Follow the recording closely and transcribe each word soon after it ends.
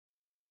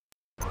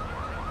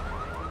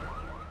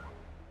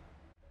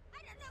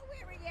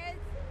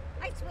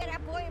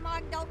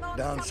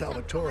Don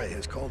Salvatore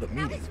has called a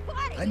meeting.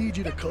 I need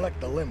you to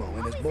collect the limo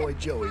and his boy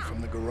Joey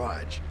from the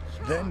garage.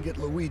 Then get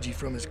Luigi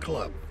from his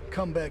club.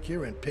 Come back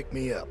here and pick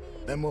me up.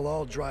 Then we'll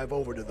all drive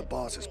over to the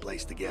boss's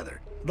place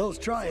together. Those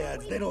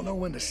triads, they don't know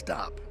when to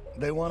stop.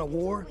 They want a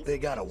war, they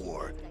got a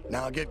war.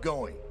 Now get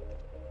going.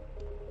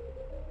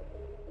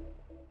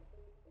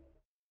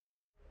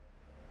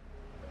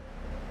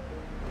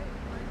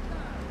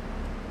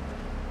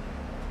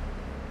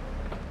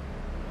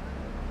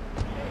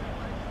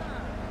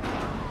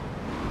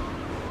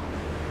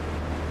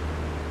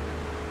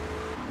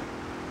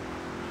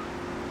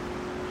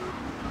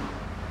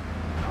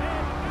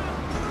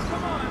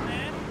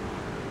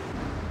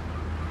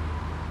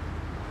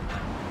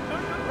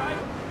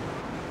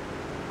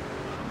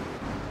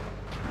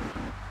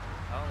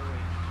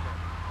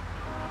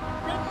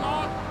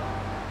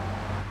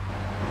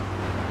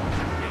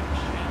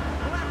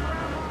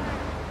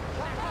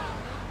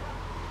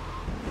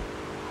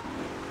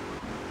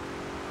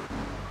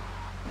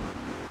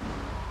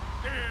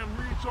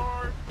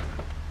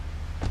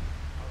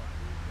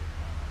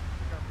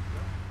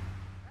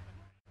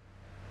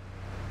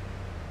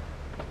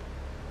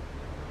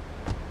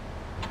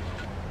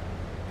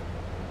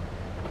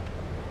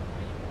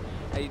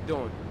 How you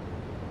doing?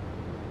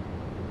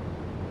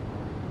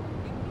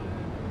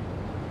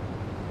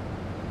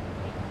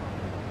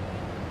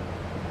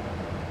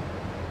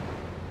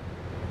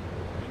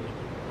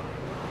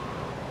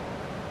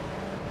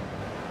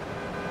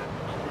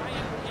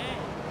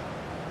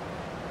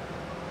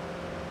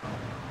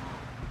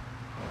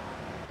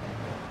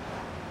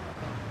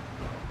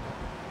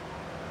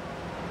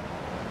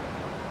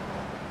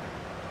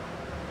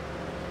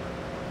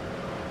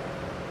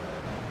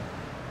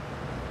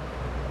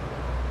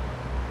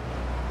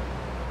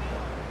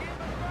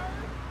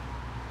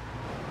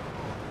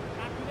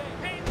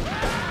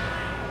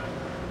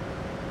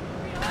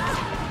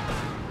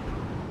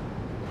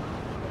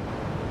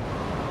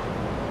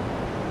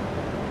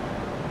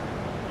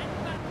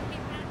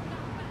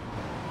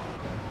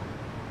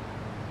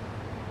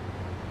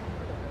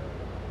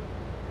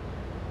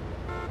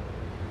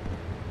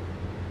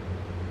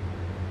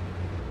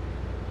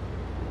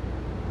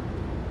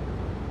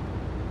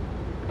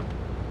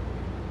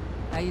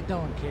 How you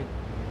doing, kid?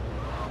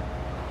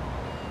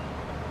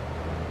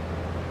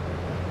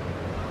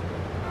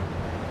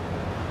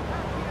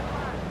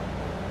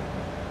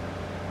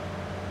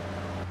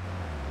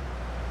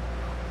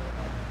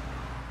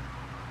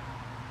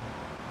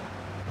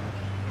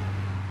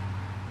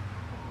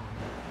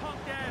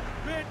 Punk ass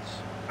bitch!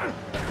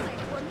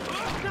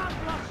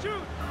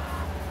 Shoot!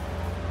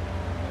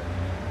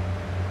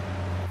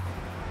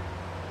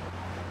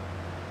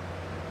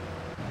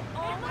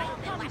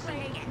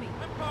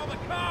 Call the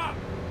cops!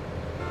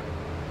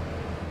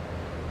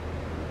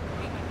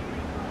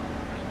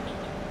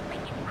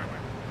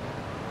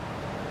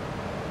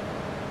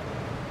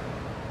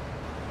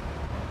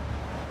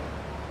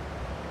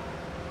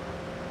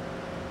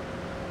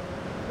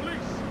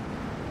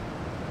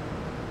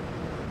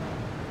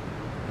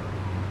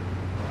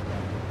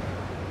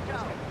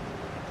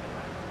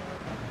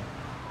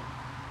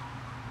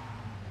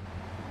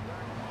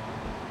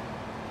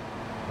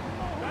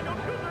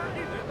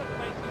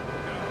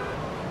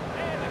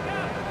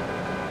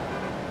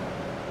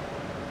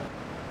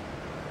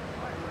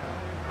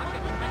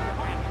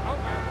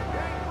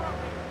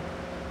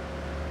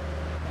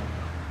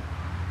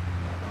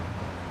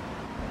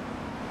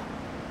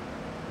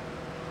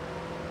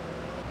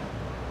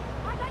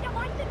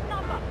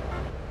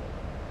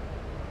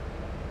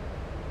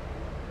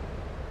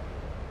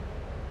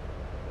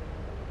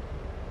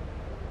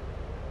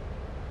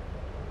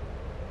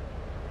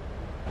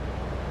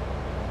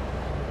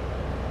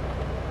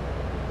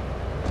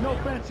 No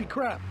fancy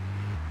crap.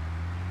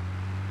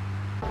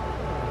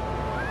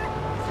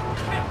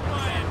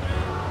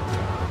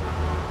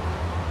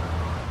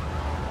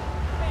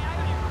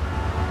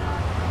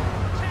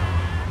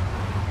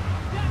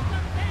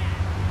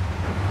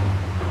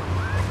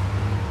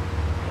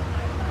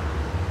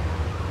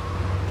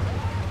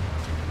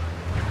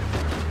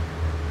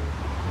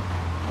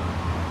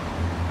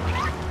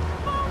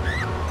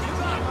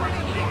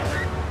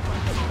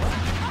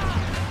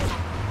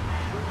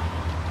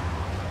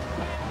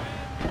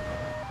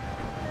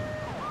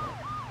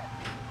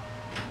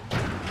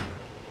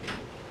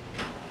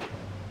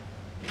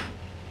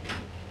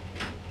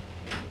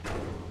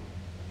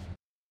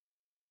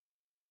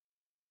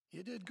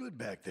 You did good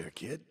back there,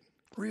 kid.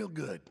 Real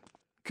good.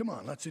 Come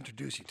on, let's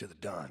introduce you to the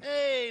Don.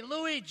 Hey,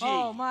 Luigi!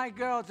 Oh, my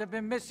girls have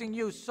been missing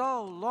you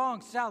so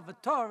long,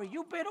 Salvatore.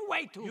 You've been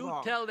away too long.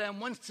 You tell them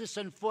once this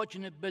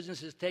unfortunate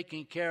business is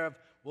taken care of,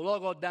 we'll all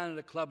go down to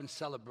the club and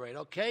celebrate,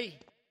 okay?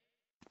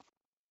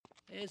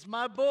 There's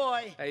my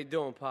boy. How you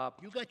doing,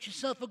 Pop? You got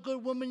yourself a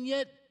good woman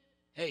yet?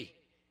 Hey,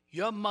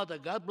 your mother,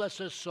 God bless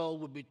her soul,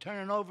 would be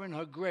turning over in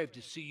her grave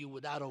to see you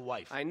without a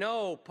wife. I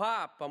know,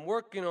 Pop. I'm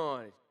working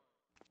on it.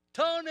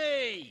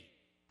 Tony!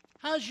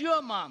 How's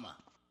your mama?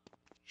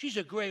 She's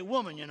a great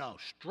woman, you know.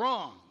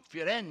 Strong.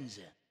 Firenze.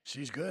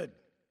 She's good.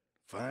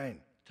 Fine.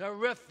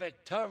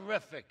 Terrific,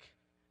 terrific.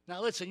 Now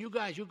listen, you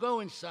guys, you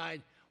go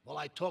inside while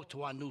I talk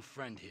to our new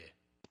friend here.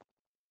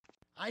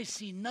 I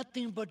see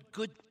nothing but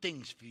good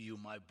things for you,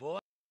 my boy.